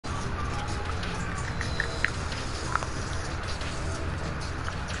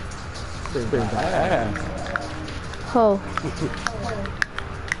Who?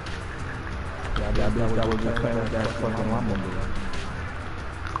 That was just playing with that fucking Lambo.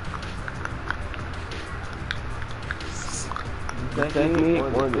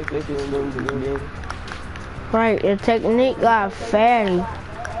 Right, your technique got fatty.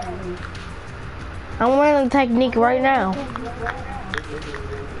 I'm wearing the technique right now.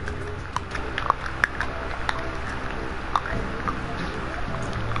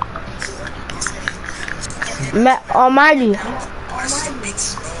 Almighty.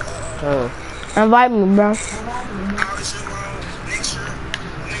 Invite me, bro.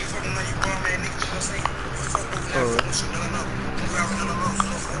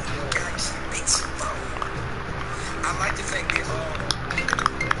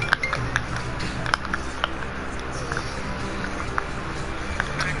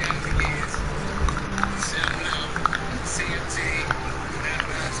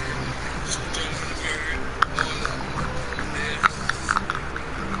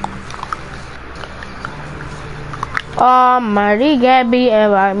 Almighty Gabby,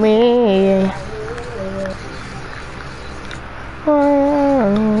 invite me.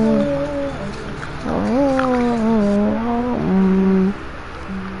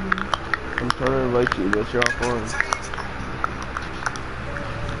 I'm trying to invite you, but you're offline.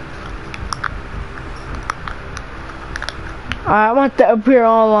 I want to appear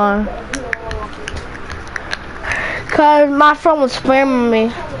online. Cause my friend was spamming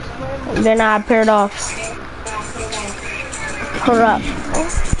me. Then I appeared off. Hold up.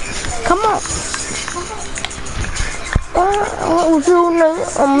 Come on. What you know?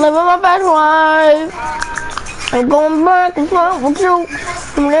 I'm living my best life. I'm going back and forth with you.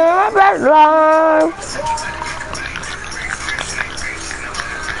 I'm living my best life.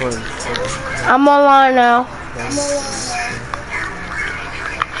 I'm online now.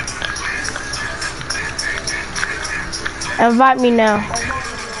 Invite me now.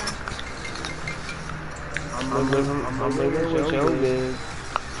 I'm living with youngin.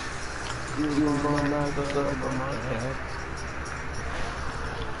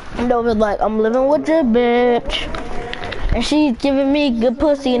 And Nova's like, I'm living with your bitch. And she's giving me good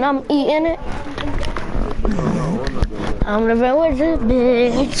pussy and I'm eating it. I'm living with your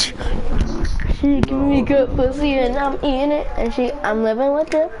bitch. She giving me good pussy and I'm eating it. And I'm living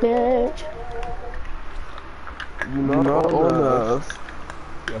with your bitch. You not on us.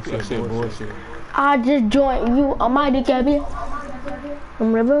 That's bullshit. I just joined you, Almighty Gabby.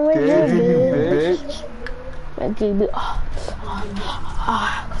 I'm living with your bitch.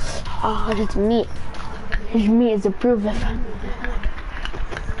 Oh, this meat. His meat is approved.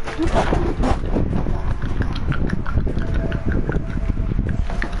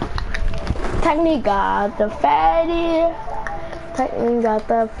 Technique got the fatty. Technique got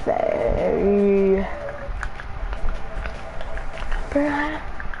the fatty.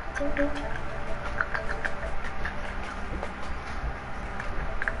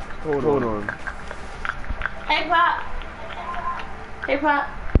 Hold on. Hey, Pop. Hey, Pop.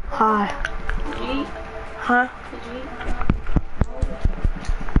 Hi. Did you eat? Huh? Did you eat?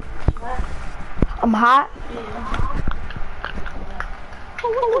 I'm hot.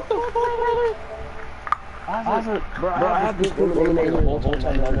 Bro, I have this eliminated the whole time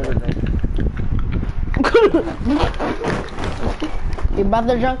I've never done. You about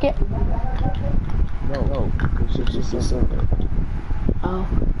to drunk it? No. It's just a simple. Oh.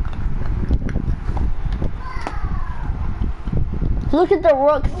 Look at the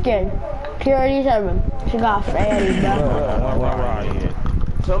rook skin. Purity 7. She got fatty, bro.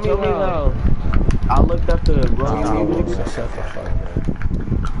 Tell me how I looked at the rug team leader.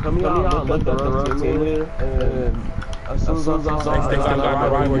 Tell me how I looked at the rug team leader and as soon as I saw They got the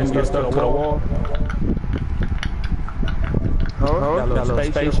right where you get stuck to the wall. That little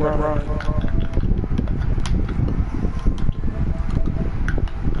space run.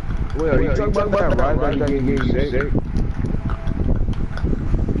 Wait, are you talking about that ride that you gave you sick?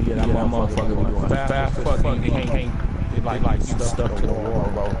 Yeah, that motherfucker be going fast. Fucking can't. It like stuck to the wall,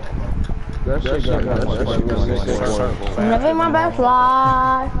 bro. That shit got I'm living my best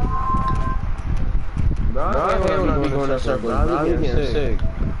life. No, I hate when I be going in circles. I be getting sick.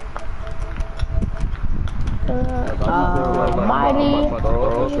 Almighty.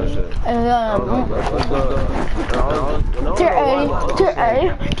 Tier 80,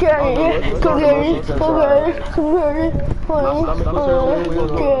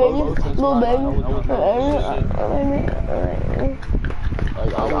 little baby.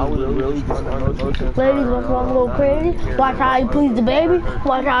 Ladies, what's wrong, little crazy? Watch how you please the baby.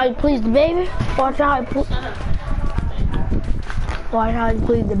 Watch how you please the baby. Watch how you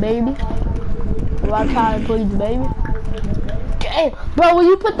please the baby. Rock Tyler, please, baby. Damn, bro, when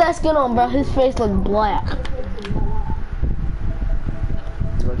you put that skin on, bro, his face looks black.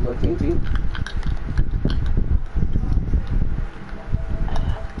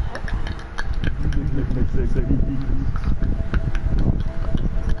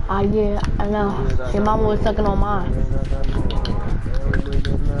 Yeah, I know. Your mama was sucking on mine.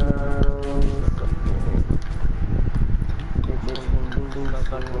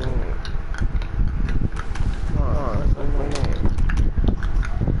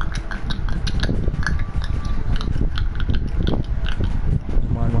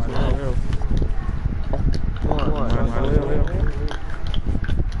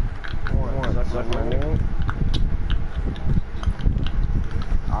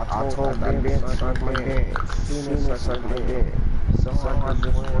 I told Ben to suck my dick. Soon as suck my dick. So I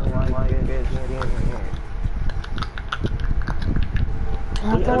just went like bitch.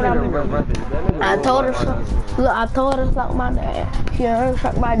 I told her to suck my dick. She heard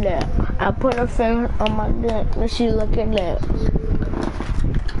suck my dick. I put her finger on my dick and she looked at that.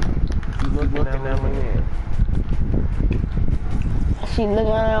 She looking at my dick. She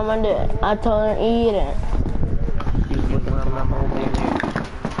looking at my dick. I told her to eat it. She looking at my dick.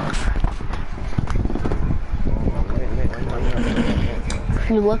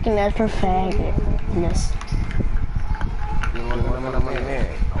 She looking at her faggotness.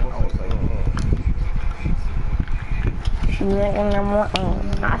 She looking at my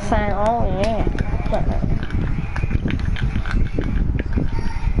I said, oh yeah.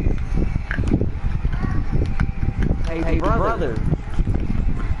 Hey brother.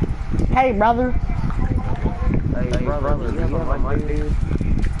 Hey brother. Hey brother. You have a mic, dude?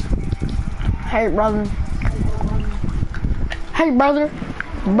 Hey brother. Hey brother.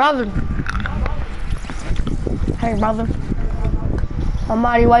 Brother. Hey brother.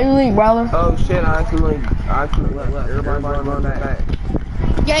 Almighty, why you leave, brother? Oh shit, I actually left. Everybody run back.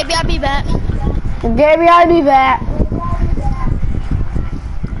 Gaby, I'll be back. Gaby, I'll be back.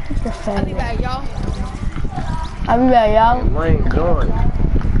 I'll be back, y'all. I'll be back, y'all. Lane, join. I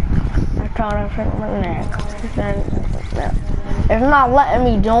tried to freak my neck. It's not letting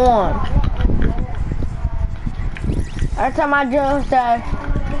me join. Every time I join, says,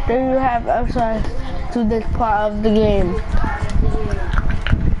 do you have access to this part of the game?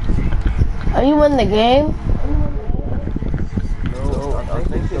 Are you in the game? No, I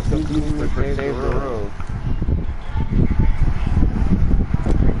think it's confusing for Save the World.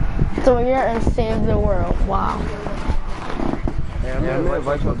 So we're in Save the World. Wow. Yeah, I'm gonna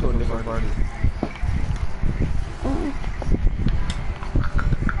invite you to a different party.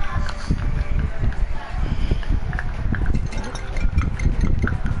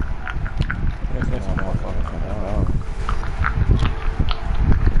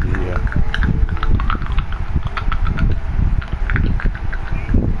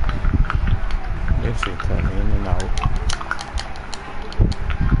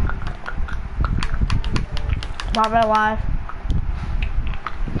 Robert Live.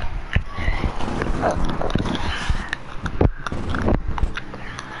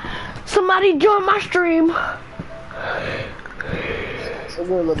 Somebody join my stream. What's good,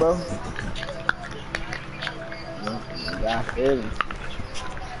 little bro? Yeah, I feel it.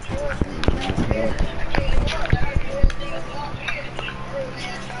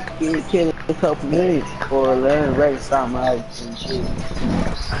 Give me killing a couple minutes or letting Ray stop my life and shit.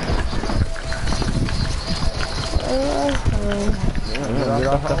 Get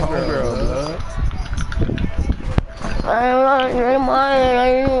off the homegirl, blood. I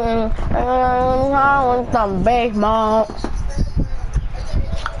want some baseball.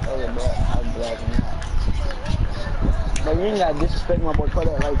 But you ain't gotta disrespect my boy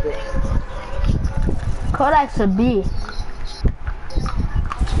Kodak like that. Kodak's a B.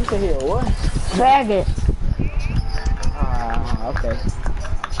 You can hear what? Faggot. Okay.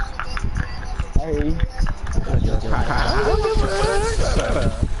 I hear you.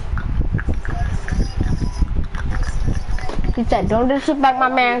 He said, don't disrespect my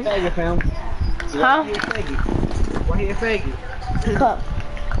man. Huh? Why he a faggot?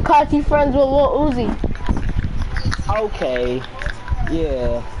 Cause he's friends with Lil Uzi. Okay.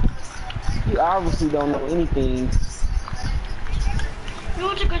 Yeah. You obviously don't know anything.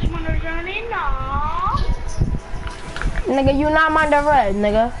 Nigga, you not my red,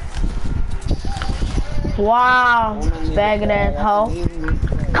 nigga. Wow, faggot ass hoe.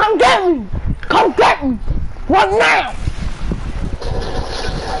 Come get me! Come get me! What now?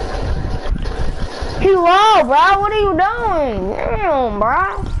 He low, bro. What are you doing? Damn,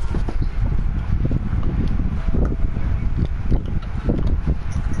 bro.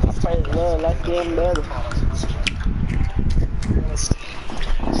 Play love like getting better.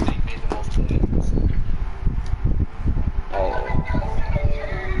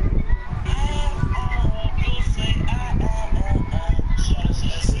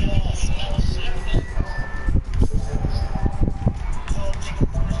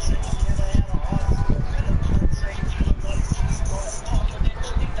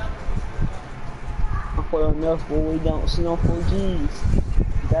 For enough when we don't see no 4Gs.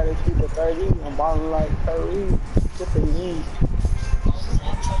 Gotta keep it 30. I'm balling like 30. Just a G.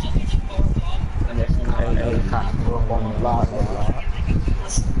 And that's not up on the block.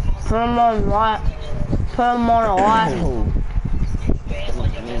 Put him on what? Put him on a what?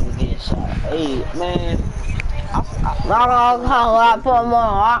 Hey, man. Put him on a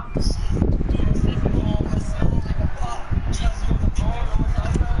what?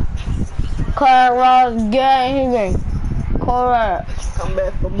 Correct, gang. Correct. Come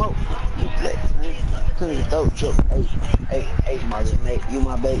back for more. Clean the throat choke. Hey, Marty, mate, you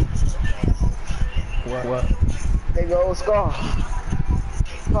my baby. What? They go Scar.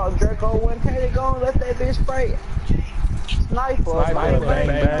 Call Draco 1K, they go and let that bitch spray. Sniper, bang, bang,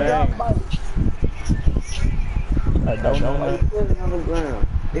 bang. I don't know. Put it on the ground.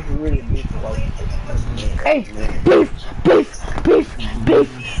 If you really beat the white. Hey, beef.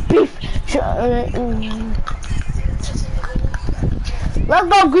 Let's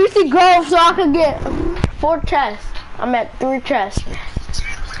go Greasy Grove so I can get 4 chests. I'm at 3 chests.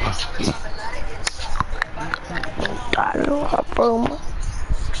 I don't have room.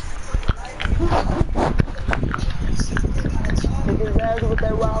 With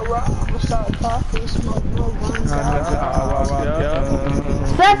that rah-rah, I'm gonna start talking, smoke no guns.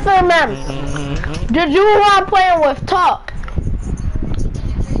 Spencer, man, did you want to play with Talk?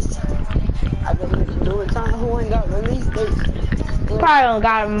 I got nothing to do with time who ain't got release dates. Probably don't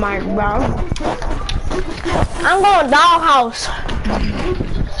got a mic, bro. I'm going Dollhouse.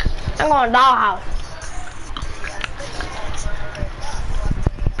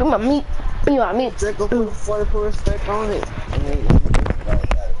 Give me my meat. Draco put 44 respect on it.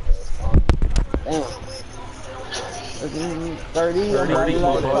 Damn. 30.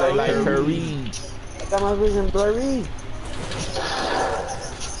 Like Curry. I got my vision blurry.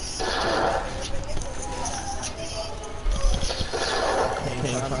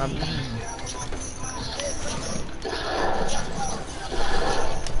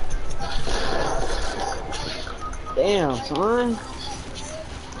 Damn, son.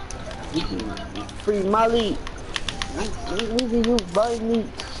 Free Molly. You buy me.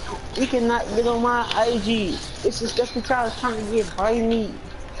 You cannot get on my IG. This is just the child trying to get by me.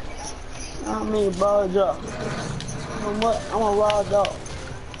 I mean, ball drop. You know what? I'm a raw dog.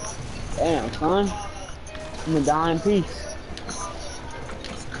 Damn, son. I'm gonna die in peace.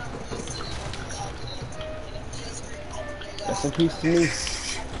 Rest in peace to me.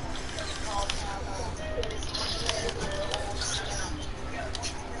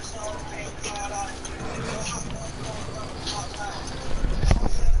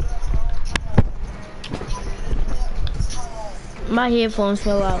 My headphones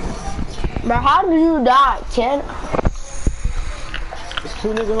fell out. Bro, how do you die, kid? There's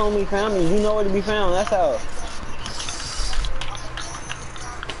 2 niggas on me family. You know where to be found. That's how.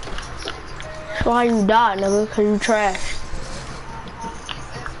 That's why you died, nigga, cause you trash.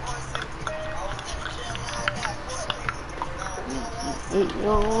 You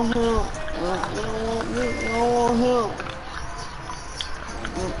don't want him.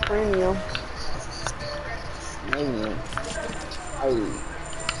 Premium. Maybe. Hey,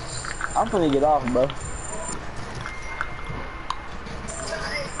 I'm finna get off, bro.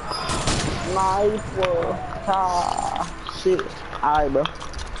 Sniper. Shit. Alright, bro.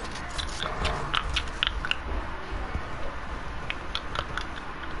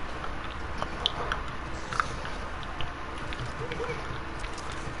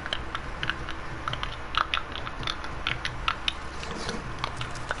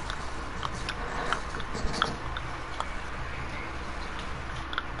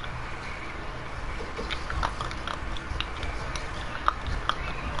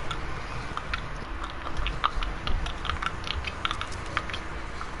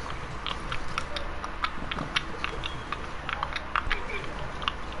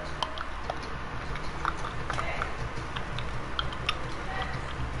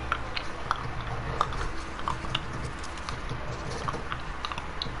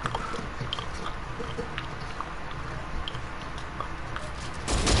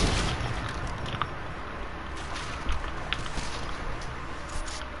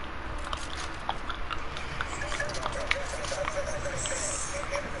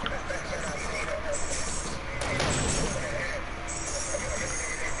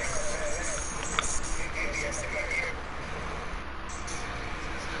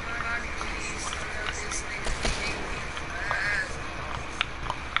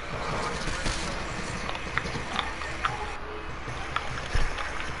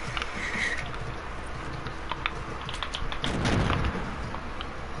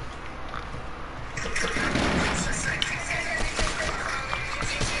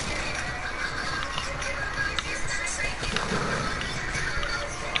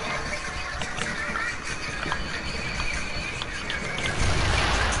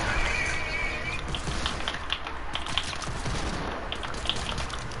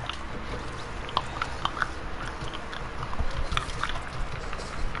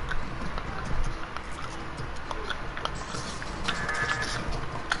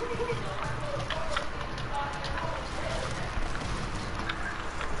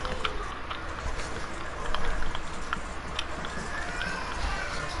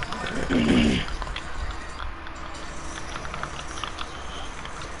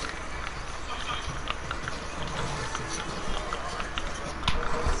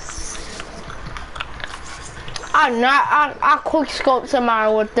 I quick scope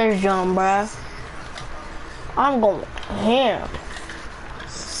somebody with this jump, bruh. I'm going ham.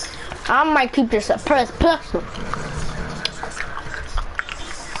 I might keep this a press pistol.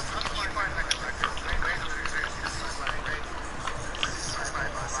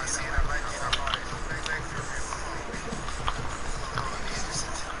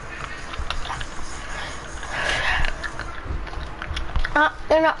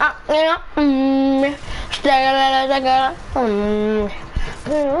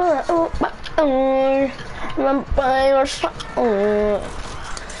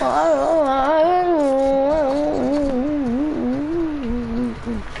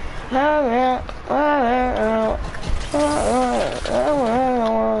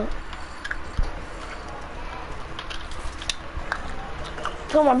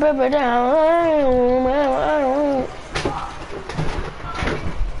 Put my baby down.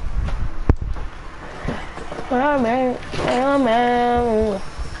 Herman, Herman,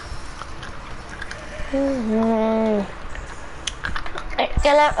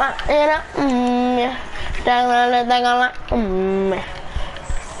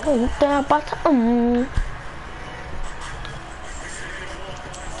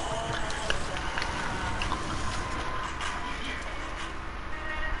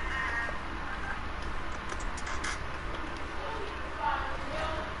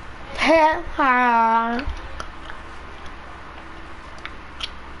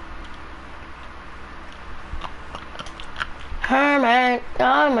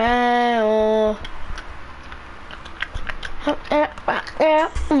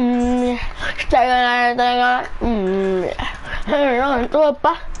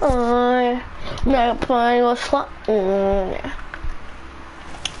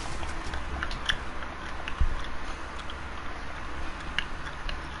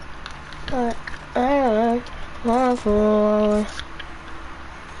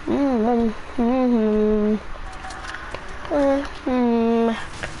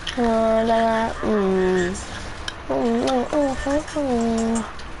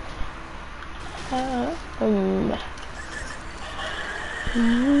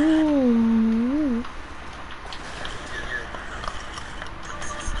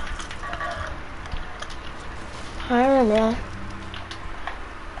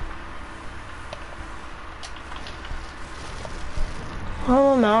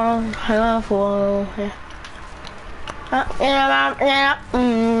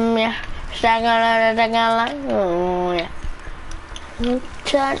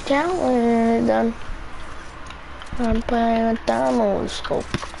 I'm playing with thermal scope.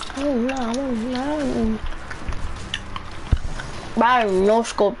 But I no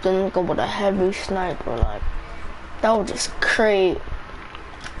scope didn't go with a heavy sniper, like that was just crazy.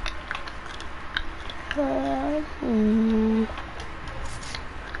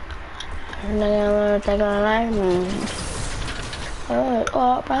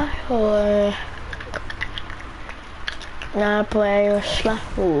 Now play with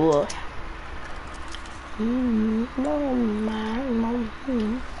slow.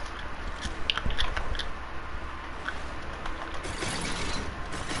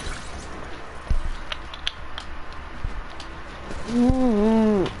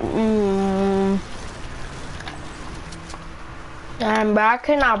 And I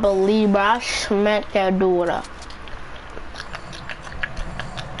cannot believe I smacked that dude up.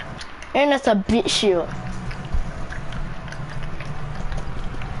 And it's a bit shield.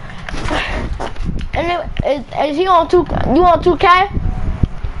 And is he on 2? You on 2K?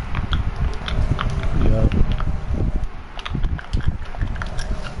 Yeah.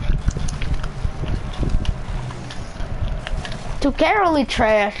 Two K really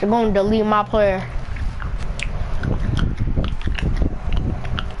trash. They're gonna delete my player.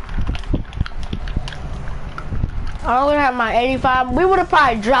 I would have my 85. We would have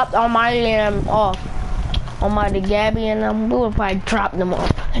probably dropped Almighty and off. Almighty Gabby and them. We would probably drop them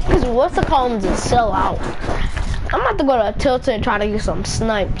off. Because what's the columns and sell out? I'm about to go to Tilted and try to get some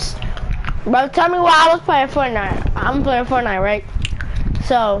snipes. Bro, tell me why I was playing Fortnite. I'm playing Fortnite, right?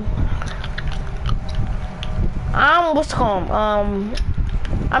 So, what's it called?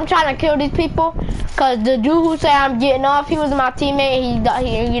 I'm trying to kill these people. Because the dude who said I'm getting off, he was my teammate.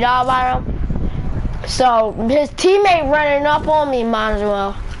 He died by him. So, his teammate running up on me, might as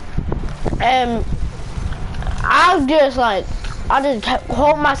well. And I just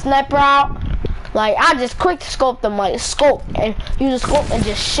hold my sniper out. Like, I just quick scoped them, like, scope. And use a scope and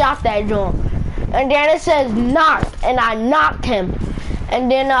just shot that joint. And then it says knocked. And I knocked him. And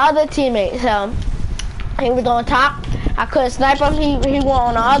then the other teammate, so, he was on top. I couldn't snipe him. He went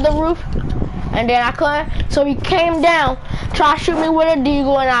on the other roof. and then I couldn't. So he came down, tried to shoot me with a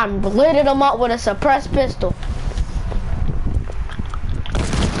deagle, and I lit him up with a suppressed pistol.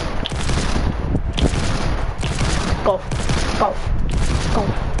 Go, go, go,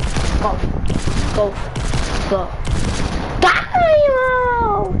 go, go, go. Die!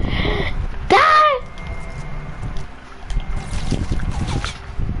 Die!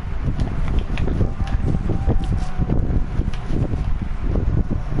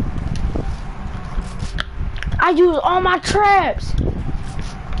 I use all my traps.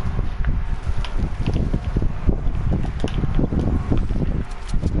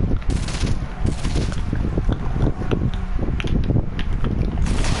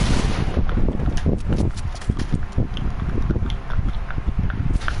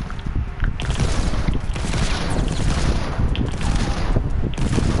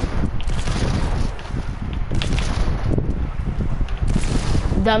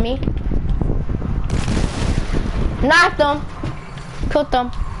 Dummy. Knocked them. Killed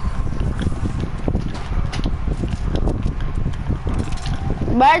them.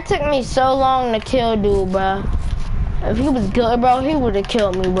 But it took me so long to kill dude, bro. If he was good, bro, he would have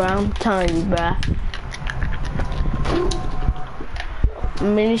killed me, bro. I'm telling you, bro.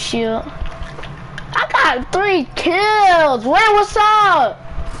 Mini shield. I got 3 kills. Wait, what's up?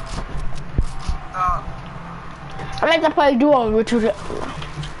 I like to play duo with you.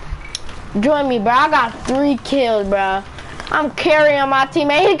 Join me, bro. I got 3 kills, bro. I'm carrying my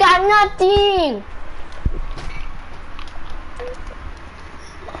teammate. He got nothing.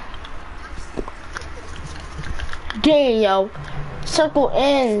 Damn, yo. Circle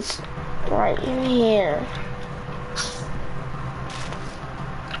ends right in here.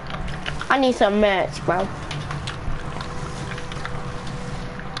 I need some mats, bro.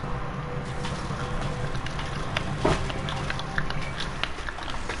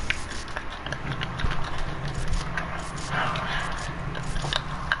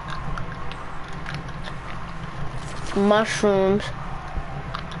 Mushrooms.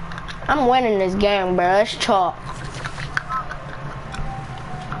 I'm winning this game, bro. Let's talk.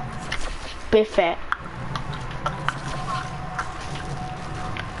 Big fat.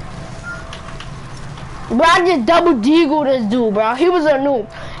 Bro, I just double deagled this dude, bro. He was a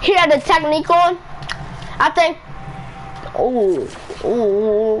noob. He had the technique on. I think. Ooh.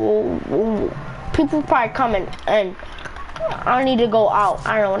 People probably coming, and I need to go out.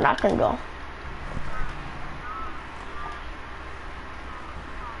 I don't know when I can go.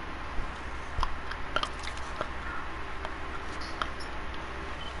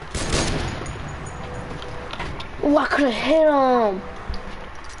 Ooh, I could have hit him.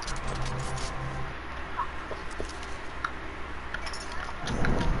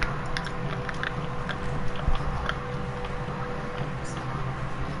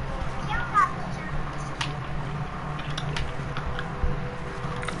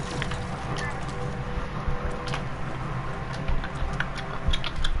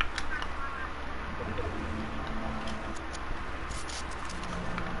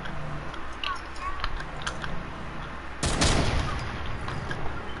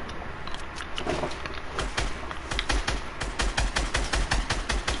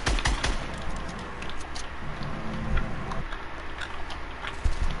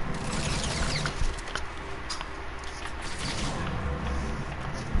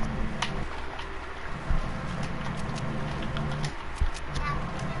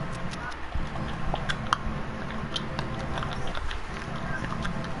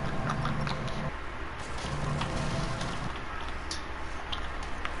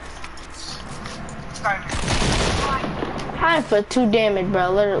 I for 2 damage,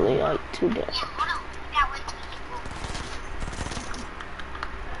 bro. Literally like 2 damage.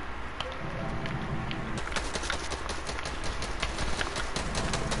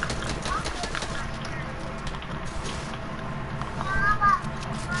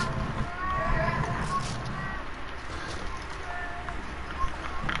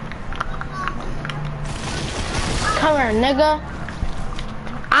 Come here, nigga.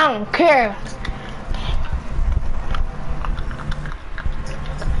 I don't care.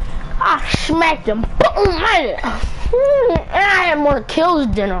 I smacked him. Boom! And I had more kills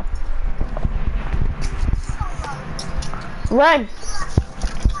than him. Run!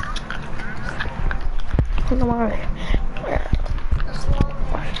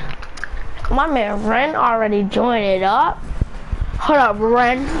 My man Ren already joined it up. Hold up,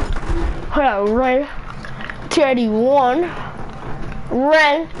 Ren. Hold up, Ren. Tier 81.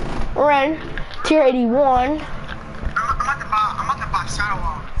 Ren. Tier 81. I'm at the box Shadow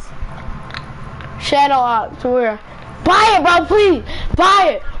Ops. Shadow Ops, where? Buy it, bro, please! Buy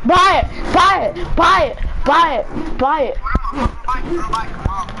it. Buy it. Buy it. Buy it. Buy it. Buy it.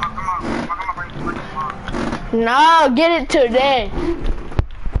 No, get it today.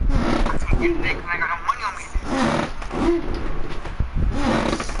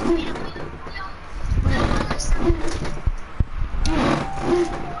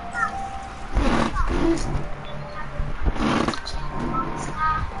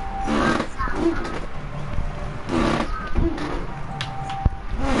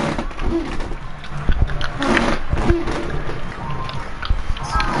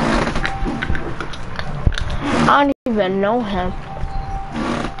 I don't even know him.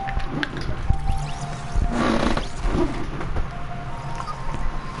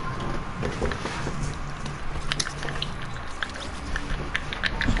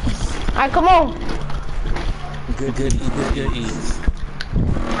 Alright, come on. Good eats.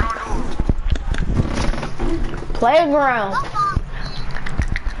 Playground.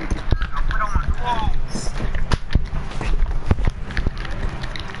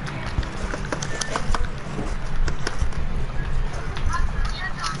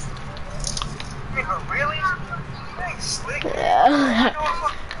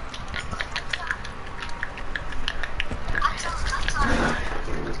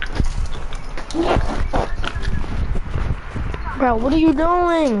 Bro, what are you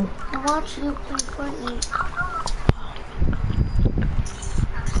doing? I watched you play Fortnite.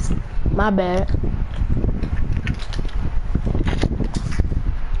 My bad.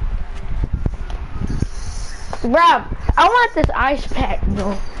 Bro, I want this ice pack,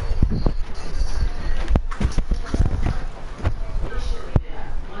 bro.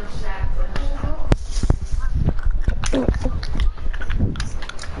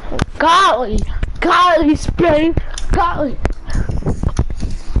 Golly, Spain, golly.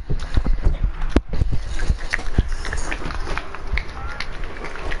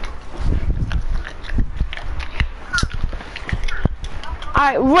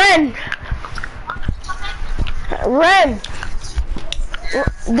 Alright, Ren.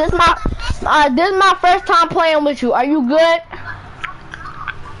 This is my first time playing with you. Are you good? Yeah,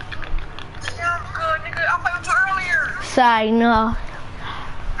 I'm good, nigga. I played with you earlier. Sorry, no.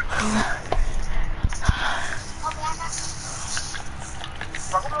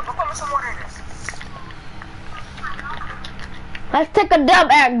 Let's take a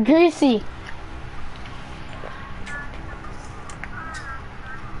dub at Greasy.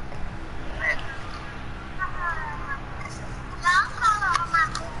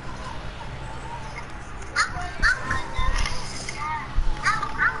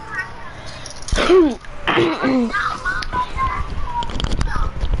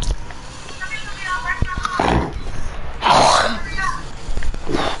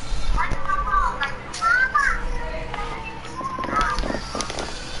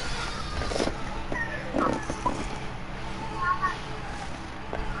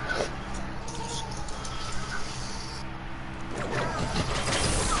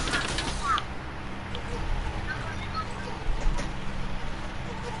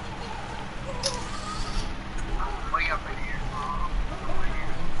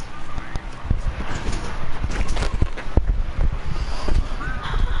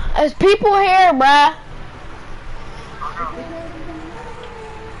 There's people here, bruh.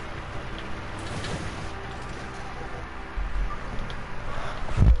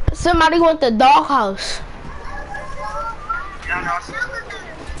 Somebody went to the doghouse.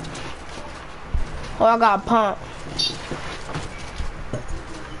 Oh, I got a pump.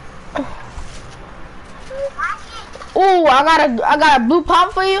 Ooh, I got a blue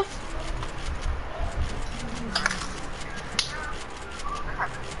pump for you.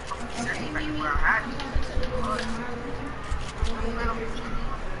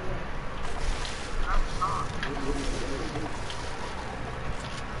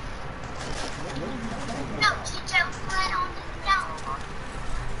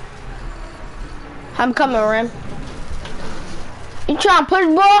 I'm coming, Rim. You trying to push,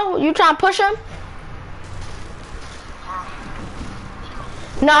 bro? You trying to push him?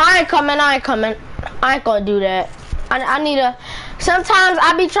 No, I ain't coming. I ain't gonna do that. I need to. Sometimes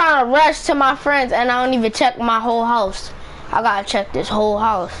I be trying to rush to my friends and I don't even check my whole house. I gotta check this whole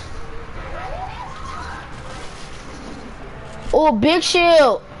house. Oh, big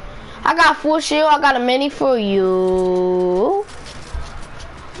shield. I got full shield. I got a mini for you.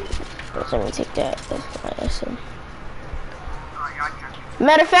 Let me take that. That's nice.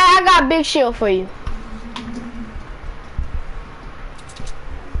 Matter of fact, I got a big shield for you.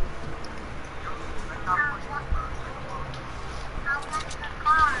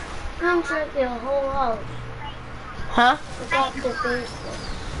 I'm checking the whole house. Huh? Got the base.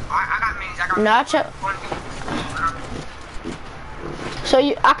 I got minis. I got No, check. So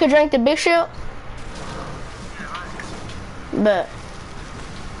I could drink the big shield? But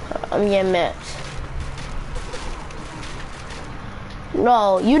I'm getting mad.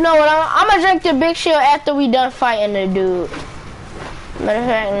 No, you know what? I'm gonna drink the big shield after we done fighting the dude. Matter of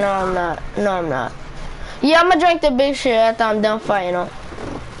fact, no, I'm not. No, I'm not. Yeah, I'm gonna drink the big shield after I'm done fighting him.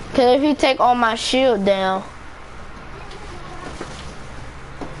 Cause if you take all my shield down,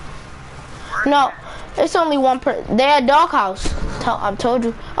 no, it's only one per. They're at doghouse. I told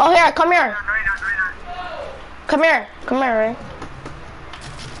you. Oh, here, come here. Come here, Ray.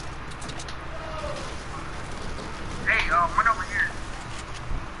 Hey, one over here.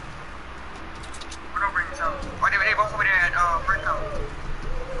 One over here. So, oh, they both over there at Brick House.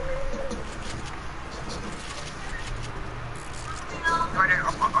 Right there,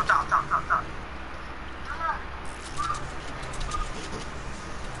 top.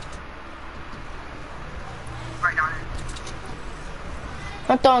 Right down there.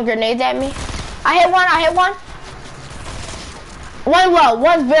 I'm throwing grenades at me. I hit one. One low,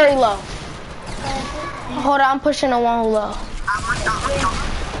 one's very low. Hold on, I'm pushing the one who low.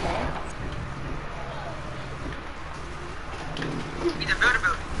 He's a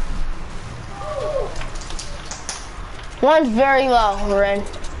builder. One's very low, Ren.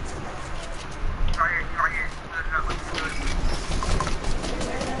 Right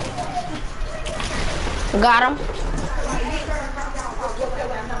here. Got him.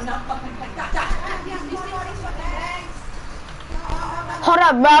 Hold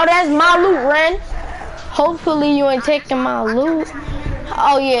up, bro. That's my loot, Ren. Hopefully you ain't taking my loot.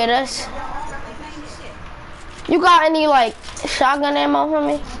 Oh yeah, that's. You got any like shotgun ammo for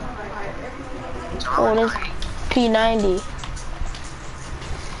me? Oh, this P90.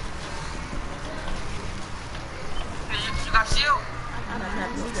 You got shield?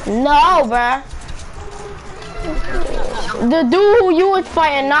 No, bruh. The dude who you was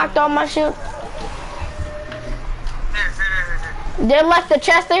fighting knocked on my shield. There. They left the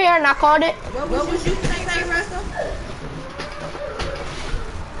chest in here and I called it. What was you finna say, Russell?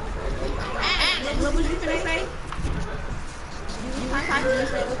 What was you finna say?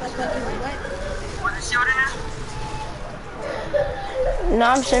 Was the shield in there? No,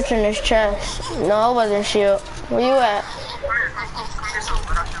 I'm searching his chest. No, it wasn't shield. Where you at? Come here, so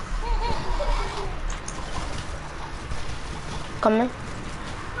what I do? Coming.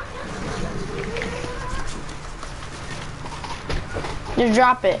 Just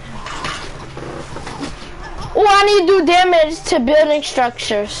drop it. Oh, I need to do damage to building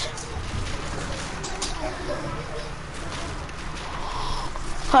structures.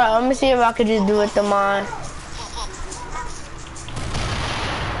 Hold on, let me see if I could just do it to mine.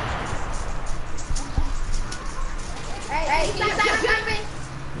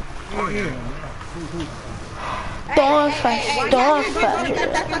 Don't fight.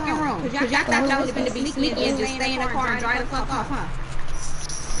 That fucking room. Cause y'all thought y'all was gonna be sneaky and just stay in the car and drive the fuck off, huh?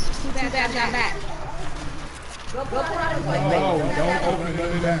 Too bad y'all back. Go put on the toilet. No, don't open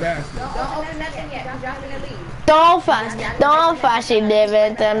the basket. Don't open nothing yet. Y'all finna leave. Don't fight, she live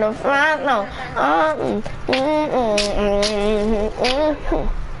in the front, no.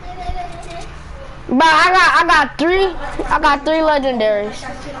 But I got three legendaries.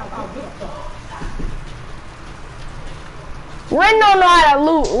 Ren don't know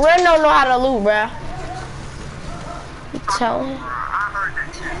how to loot. Bruh. Tell him.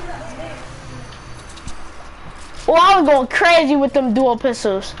 Oh, I was going crazy with them dual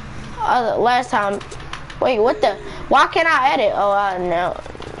pistols. Last time. Wait, what the? Why can't I edit? Oh, no,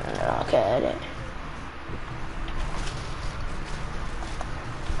 I can't edit.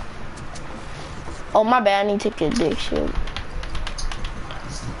 Oh, my bad. I need to take the big shield.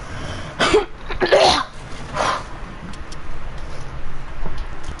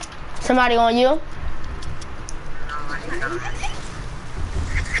 Somebody on you?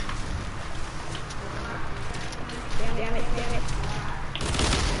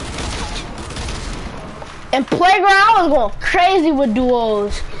 In Playground, I was going crazy with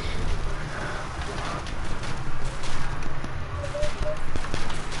duos.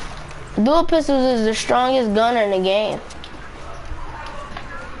 Dual pistols is the strongest gun in the game.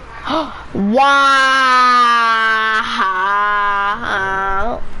 Wow.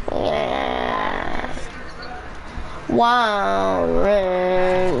 Yeah. Wow.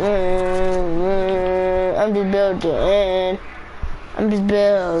 I'm just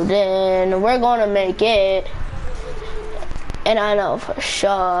building. We're gonna make it. And I know for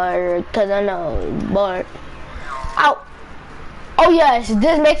sure, cause I know Bart. Ow. Oh yes,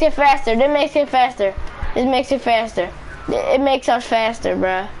 this makes it faster. It makes it faster. It makes us faster,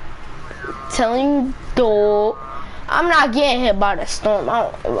 bruh. Telling you, dog. I'm not getting hit by the storm. I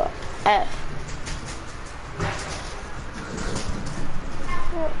don't give a F.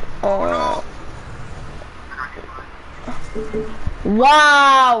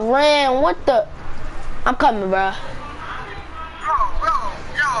 Wow, Ran, what the? I'm coming, bruh.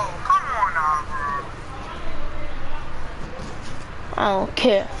 Yo, come on now, bro. I don't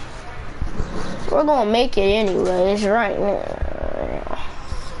care. We're gonna make it anyways, right now.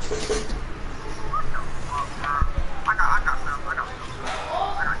 I got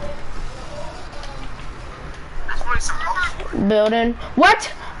That's really some bullshit. Building.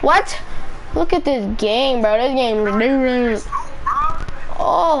 What? Look at this game, bro. This game is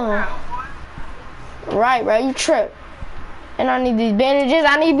oh. Right, bro. You trip. And I need these bandages.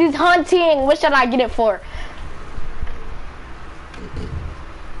 I need these hunting. What should I get it for?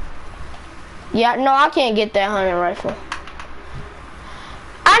 Yeah, no, I can't get that hunting rifle.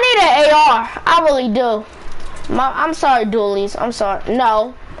 I need an AR. I really do. I'm sorry, dualies. I'm sorry.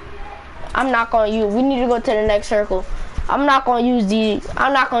 No. I'm not gonna use. We need to go to the next circle. I'm not gonna use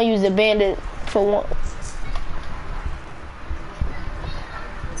the bandit for one.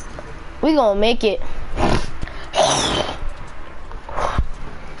 We gonna make it.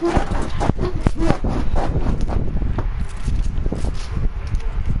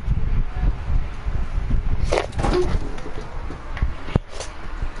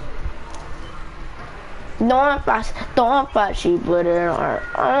 Don't fight, she put it on her.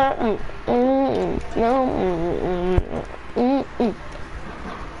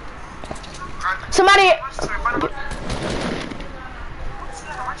 Somebody.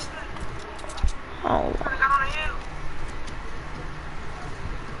 Oh.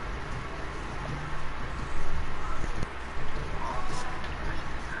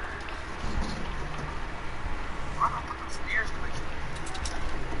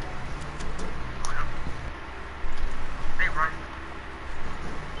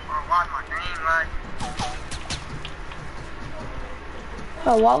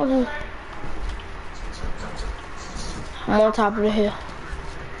 Oh, what was it? I'm on top of the hill.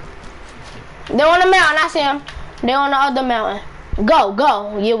 They're on the mountain, I see them. They're on the other mountain.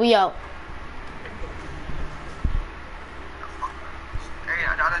 Go. Yeah, we out. Hey,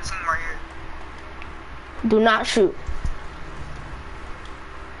 the other team right here. Do not shoot.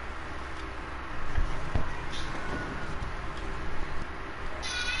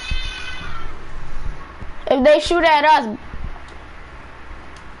 If they shoot at us.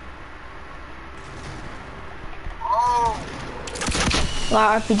 Oh.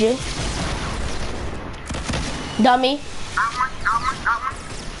 Got RPG. Dummy. Got one.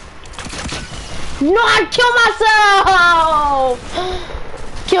 No, I killed myself!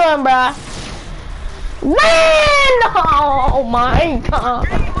 Kill him, bruh. Man! Oh my god.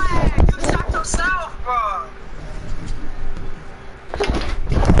 Anyway, you shot yourself, bro.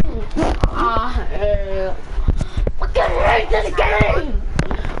 What the heck is this game?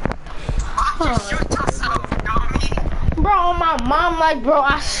 Why'd you shoot yourself, dummy? Bro, my mom, like, bro,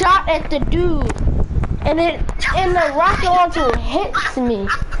 I shot at the dude. And the rocket launcher hits me.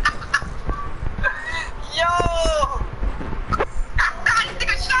 Yo! You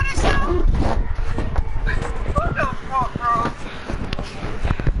think I shot yourself? What the fuck, bro?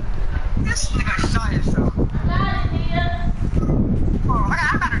 This nigga shot himself. Bro, I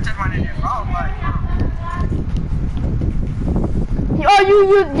gotta check my name, bro. Like, Oh,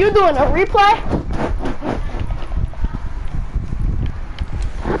 you doing a replay?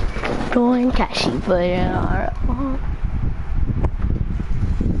 Doing cashy, but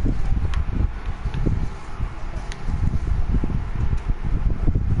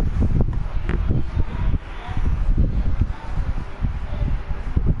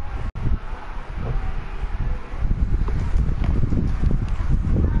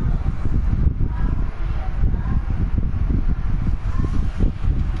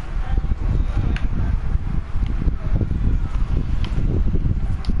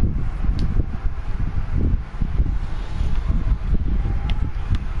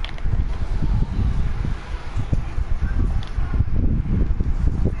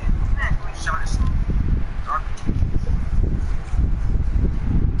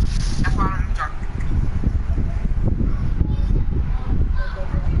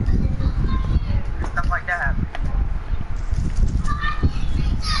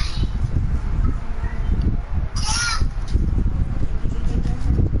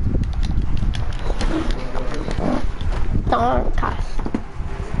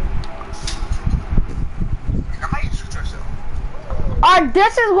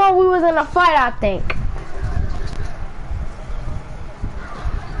this is when we was in a fight, I think.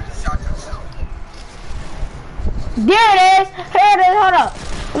 There it is. Here it is. Hold up.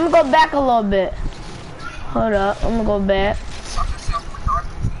 I'm gonna go back a little bit. Hold up. I'm gonna go back. Suck yourself with the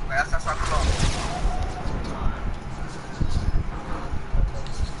RPG, man. That's how I come.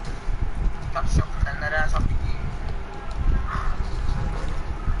 Suck yourself with that ass RPG.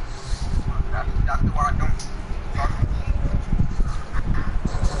 That's the one I don't.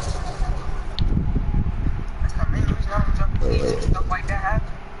 That's the main reason I don't jump stuff like that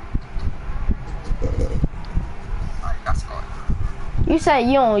happen. Alright, that's good. You said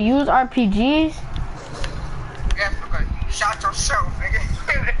you don't use RPGs? Yeah, because you shot yourself, nigga.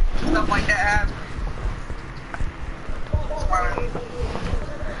 Stuff like that happen.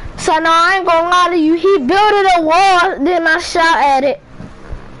 So no, I ain't gonna lie to you. He built a wall, then I shot at it.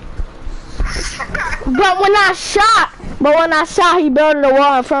 But when I shot, he built a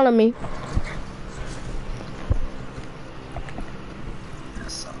wall in front of me.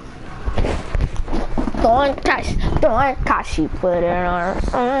 Don't touch, you put it on.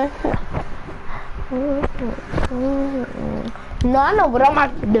 No, I know what I'm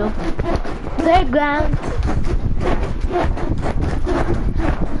about to do. Playground.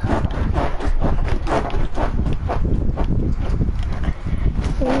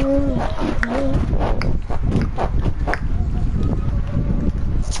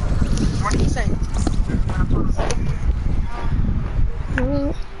 What do you say?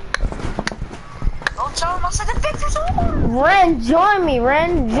 Don't tell him I said the fix is on. Ren, join me,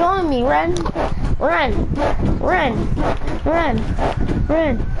 Ren, join me, Ren. Ren.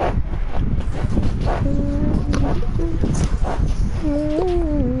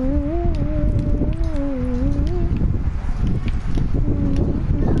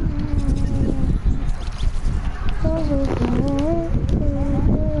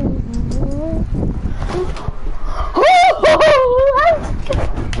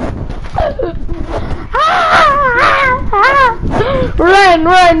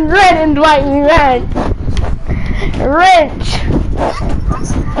 Run, and Dwight, run. Wrench.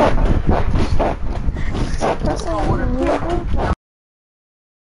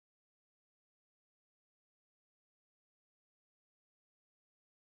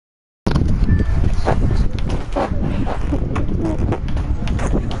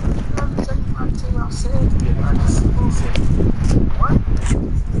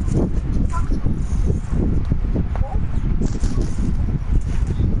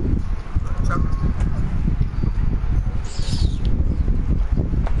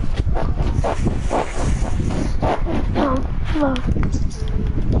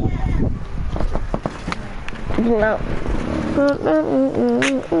 No.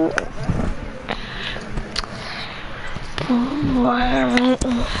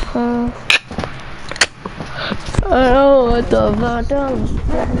 I know what the fuck I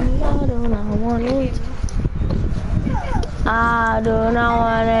do not want it. I do not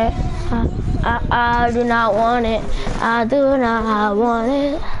want it. I do not want it. I do not want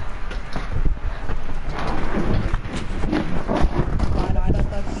it.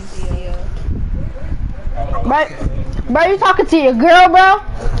 Bro, you talking to your girl, bro?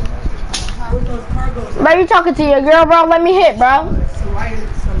 Bro, you talking to your girl, bro? Let me hit, bro.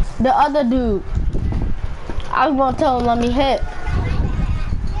 The other dude. I was gonna tell him let me hit.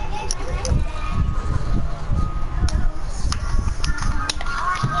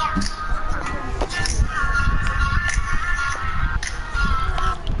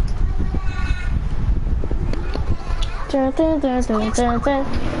 Dun, dun, dun, dun, dun, dun.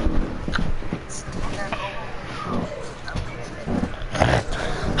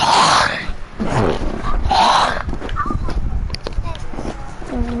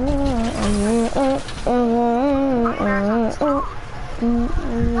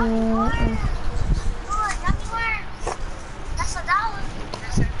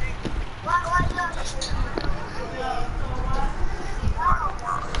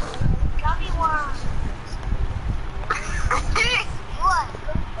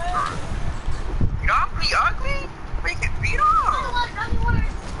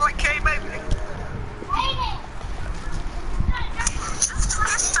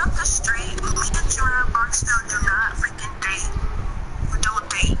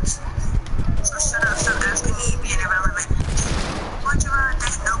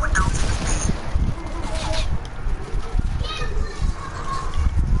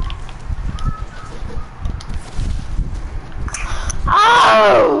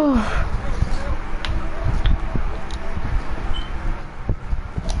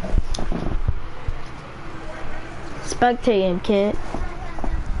 Spectating, kid.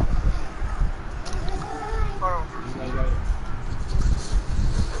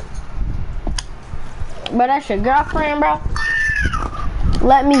 But that's your girlfriend, bro?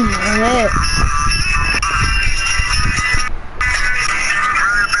 Let me hit.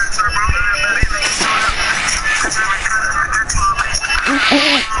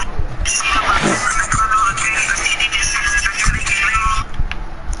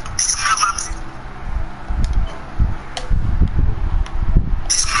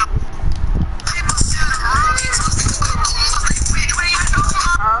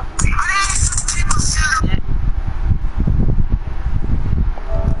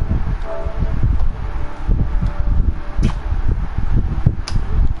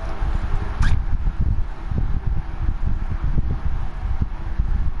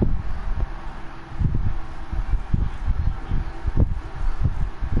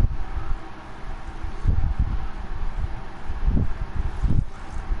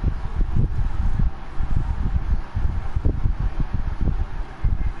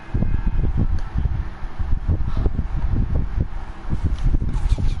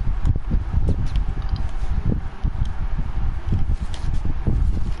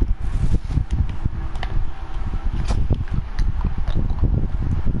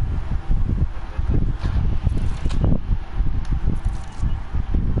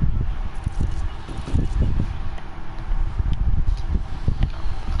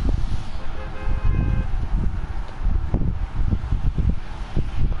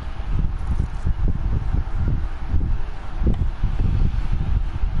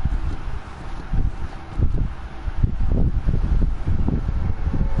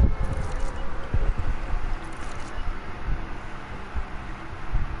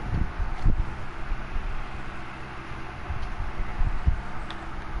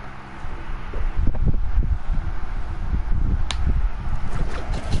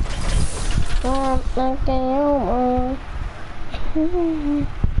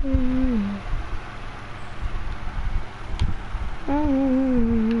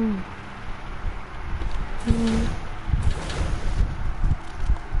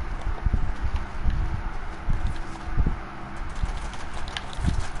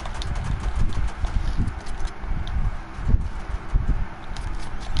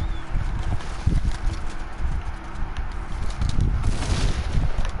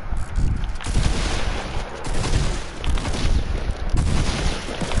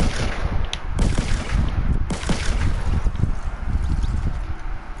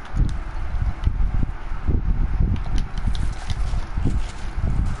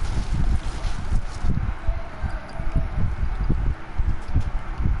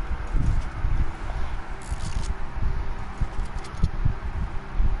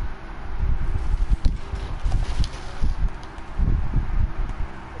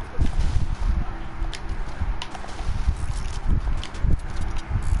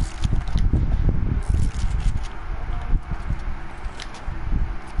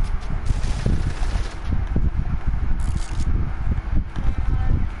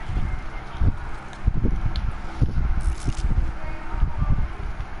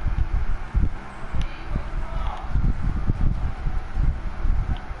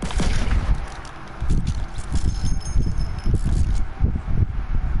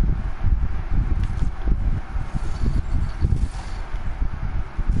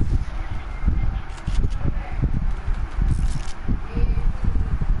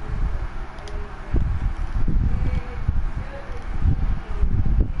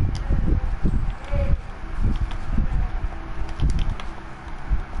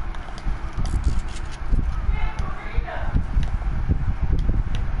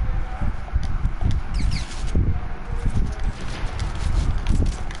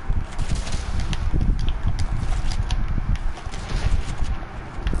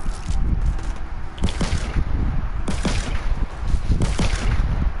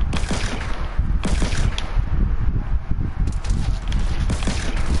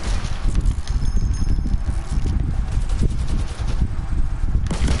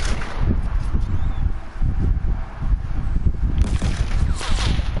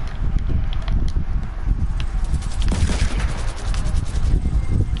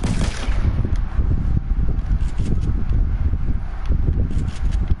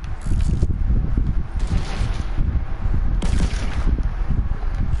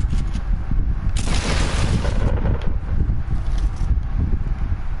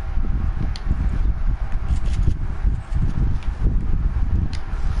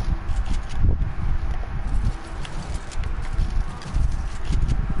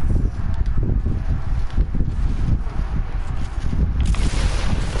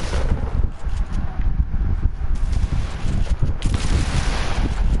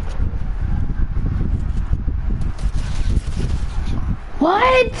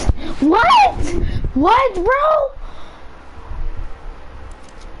 What? What, bro?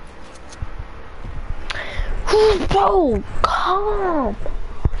 Bro, calm.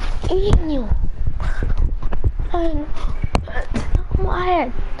 Eating you.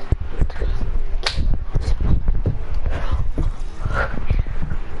 What?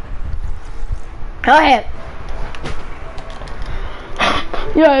 Go ahead.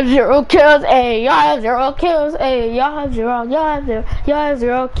 You have 0 kills, ayy. Y'all have 0 kills, ayy. Y'all have 0. Y'all have 0. Y'all have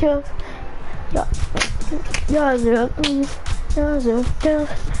 0 kills. Y'all have 0. Y'all have 0 kills.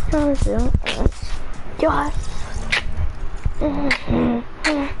 Y'all have 0. Y'all have.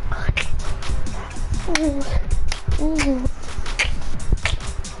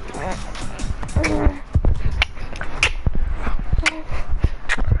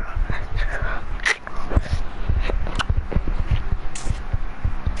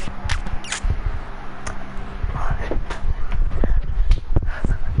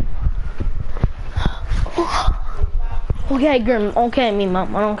 Okay, Grim. Okay, me,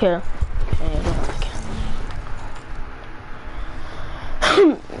 mom. I don't care.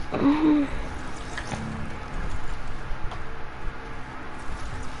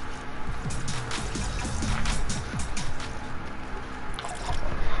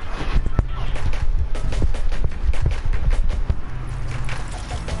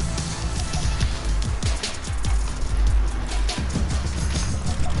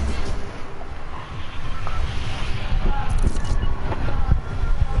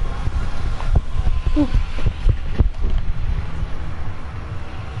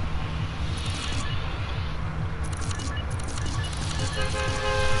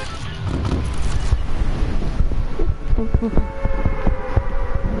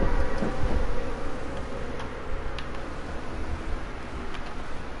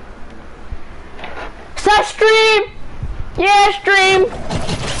 Stop stream! Yeah, stream!